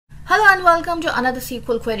Hello and welcome to another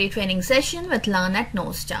SQL query training session with Learn at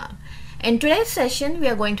Knowstar. In today's session, we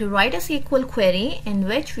are going to write a SQL query in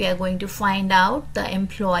which we are going to find out the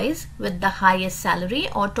employees with the highest salary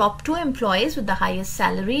or top 2 employees with the highest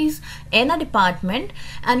salaries in a department,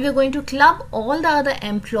 and we are going to club all the other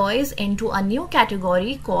employees into a new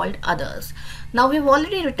category called others. Now we've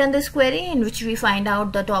already written this query in which we find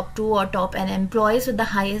out the top 2 or top n employees with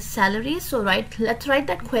the highest salaries. So let's write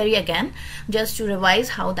that query again just to revise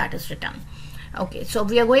how that is written. Okay, so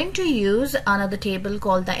we are going to use another table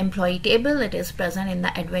called the employee table. It is present in the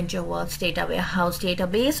AdventureWorks data warehouse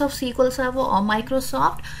database of SQL Server or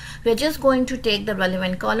Microsoft. We are just going to take the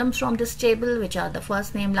relevant columns from this table, which are the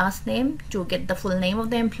first name, last name, to get the full name of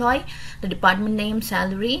the employee, the department name,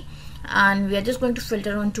 salary, and we are just going to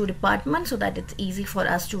filter on 2 departments so that it's easy for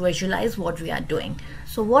us to visualize what we are doing.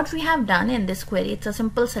 So what we have done in this query, it's a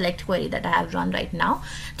simple select query that I have run right now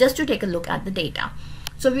just to take a look at the data.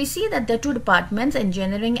 So we see that there are 2 departments,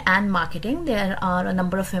 engineering and marketing. There are a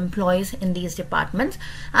number of employees in these departments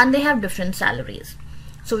and they have different salaries.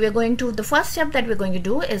 So we are going to, the first step that we're going to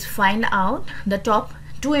do is find out the top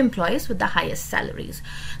 2 employees with the highest salaries.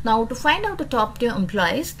 Now to find out the top 2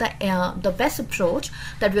 employees, the best approach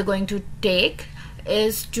that we're going to take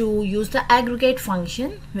is to use the aggregate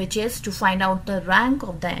function, which is to find out the rank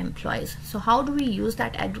of the employees. So how do we use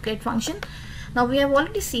that aggregate function? Now we have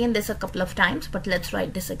already seen this a couple of times, but let's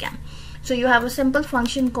write this again. So you have a simple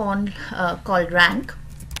function called rank,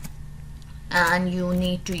 and you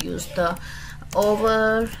need to use the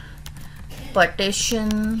over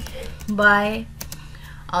partition by.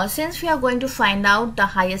 Since we are going to find out the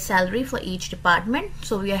highest salary for each department,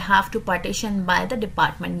 so we have to partition by the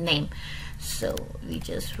department name. So we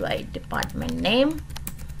just write department name,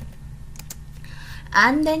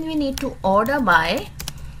 and then we need to order by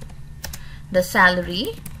the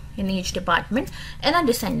salary in each department in a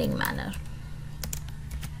descending manner,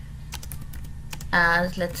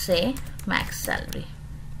 as let's say max salary.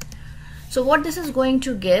 So what this is going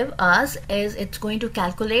to give us is it's going to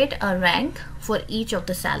calculate a rank for each of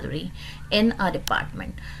the salary in a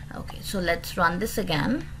department. Okay, so let's run this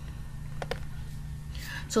again.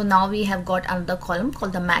 So now we have got another column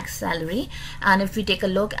called the max salary, and if we take a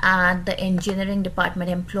look at the engineering department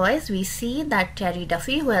employees, we see that Terry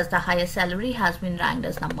Duffy, who has the highest salary, has been ranked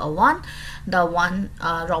as number 1. The one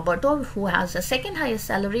Roberto, who has the second highest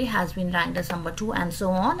salary, has been ranked as number 2, and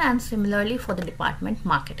so on, and similarly for the department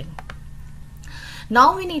marketing.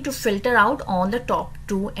 Now we need to filter out on the top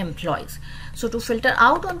 2 employees. So to filter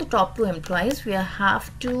out on the top 2 employees, we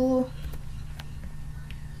have to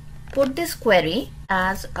put this query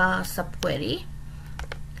as a subquery.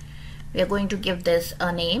 We are going to give this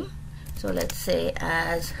a name. So let's say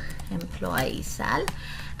as employee sal,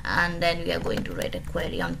 and then we are going to write a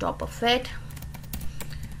query on top of it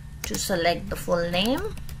to select the full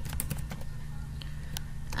name,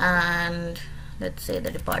 and let's say the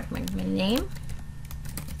department name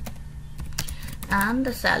and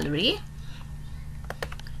the salary.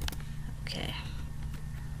 Okay,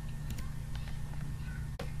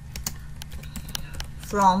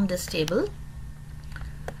 from this table,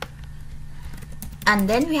 and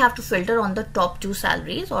then we have to filter on the top 2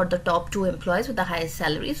 salaries or the top 2 employees with the highest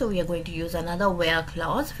salary. So we are going to use another where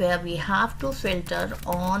clause where we have to filter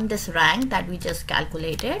on this rank that we just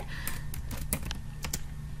calculated.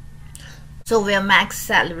 So where max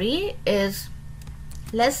salary is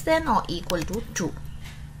less than or equal to 2.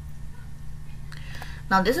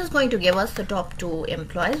 Now this is going to give us the top 2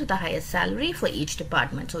 employees with the highest salary for each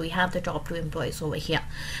department. So we have the top 2 employees over here.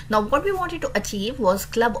 Now what we wanted to achieve was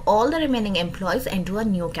club all the remaining employees into a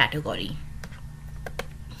new category.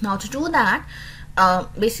 Now to do that,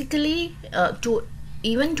 basically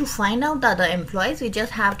to find out the other employees, we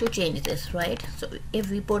just have to change this, right? So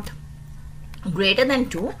if we put greater than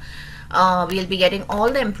 2, we'll be getting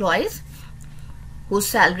all the employees whose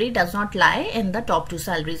salary does not lie in the top 2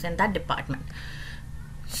 salaries in that department.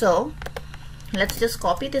 So let's just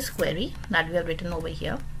copy this query that we have written over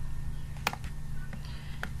here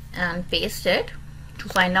and paste it to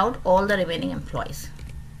find out all the remaining employees.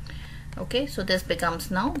 Okay, so this becomes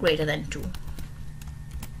now greater than 2.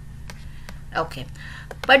 Okay,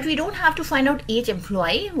 but we don't have to find out each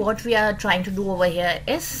employee. What we are trying to do over here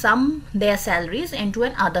is sum their salaries into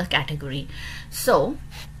an other category. So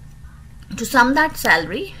to sum that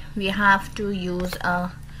salary, we have to use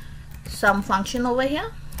a sum function over here.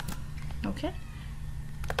 Okay,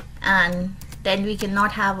 and then we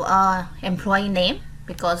cannot have a employee name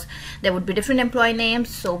because there would be different employee names,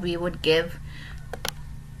 so we would give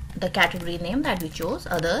the category name that we chose,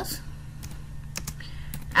 others,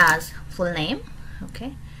 as full name.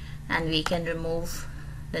 Okay, and we can remove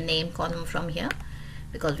the name column from here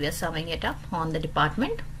because we are summing it up on the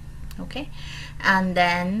department. Okay, and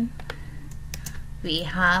then we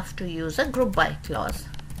have to use a group by clause.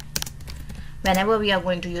 Whenever we are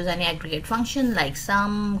going to use any aggregate function like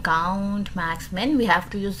sum, count, max, min, we have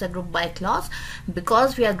to use the group by clause.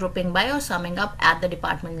 Because we are grouping by or summing up at the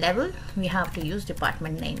department level, we have to use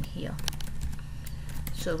department name here.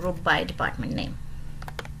 So group by department name.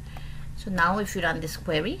 So now if you run this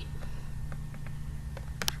query,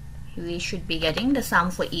 we should be getting the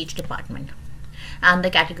sum for each department, and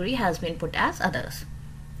the category has been put as others.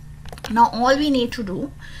 Now all we need to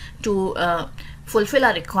do to fulfill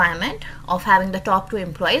our requirement of having the top 2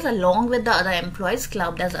 employees along with the other employees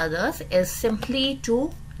clubbed as others is simply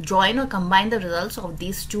to join or combine the results of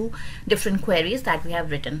these 2 different queries that we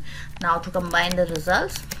have written. Now to combine the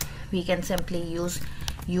results, we can simply use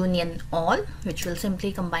union all, which will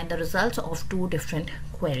simply combine the results of 2 different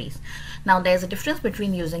queries. Now there's a difference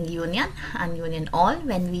between using union and union all.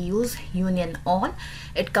 When we use union all,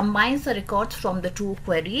 it combines the records from the 2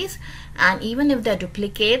 queries, and even if they're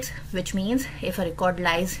duplicates, which means if a record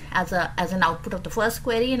lies as an output of the first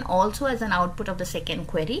query and also as an output of the second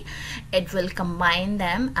query, it will combine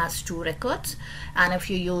them as 2 records. And if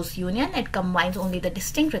you use union, it combines only the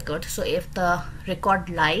distinct records. So if the record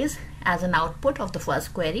lies as an output of the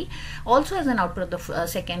first query, also as an output of the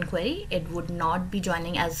second query, it would not be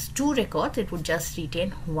joining as 2 records, it would just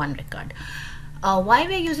retain 1 record. Why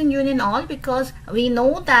we are using union all? Because we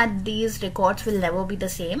know that these records will never be the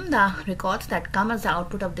same. The records that come as the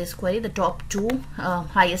output of this query, the top 2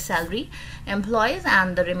 highest salary employees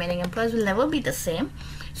and the remaining employees, will never be the same.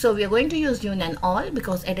 So we are going to use union all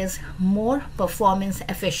because it is more performance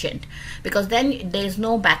efficient, because then there is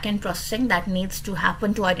no backend processing that needs to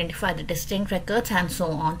happen to identify the distinct records and so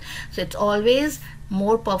on. So it's always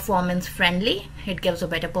more performance friendly, it gives a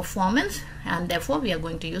better performance, and therefore we are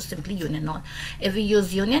going to use simply union all. If we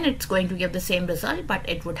use union, it's going to give the same result, but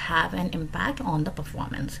it would have an impact on the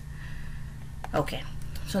performance. Okay,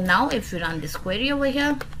 so now if we run this query over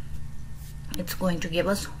here, it's going to give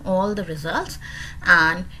us all the results.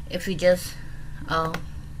 And if we just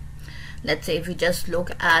let's say if we just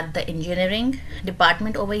look at the engineering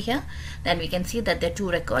department over here, then we can see that there are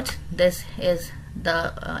 2 records. This is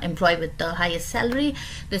the employee with the highest salary,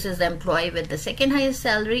 this is the employee with the second highest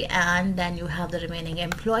salary, and then you have the remaining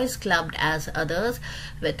employees clubbed as others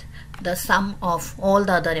with the sum of all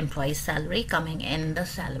the other employees' salary coming in the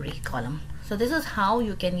salary column. So this is how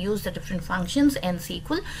you can use the different functions in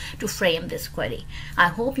SQL to frame this query. I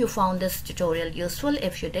hope you found this tutorial useful.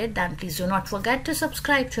 If you did, then please do not forget to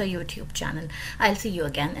subscribe to our YouTube channel. I'll see you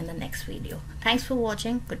again in the next video. Thanks for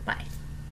watching. Goodbye.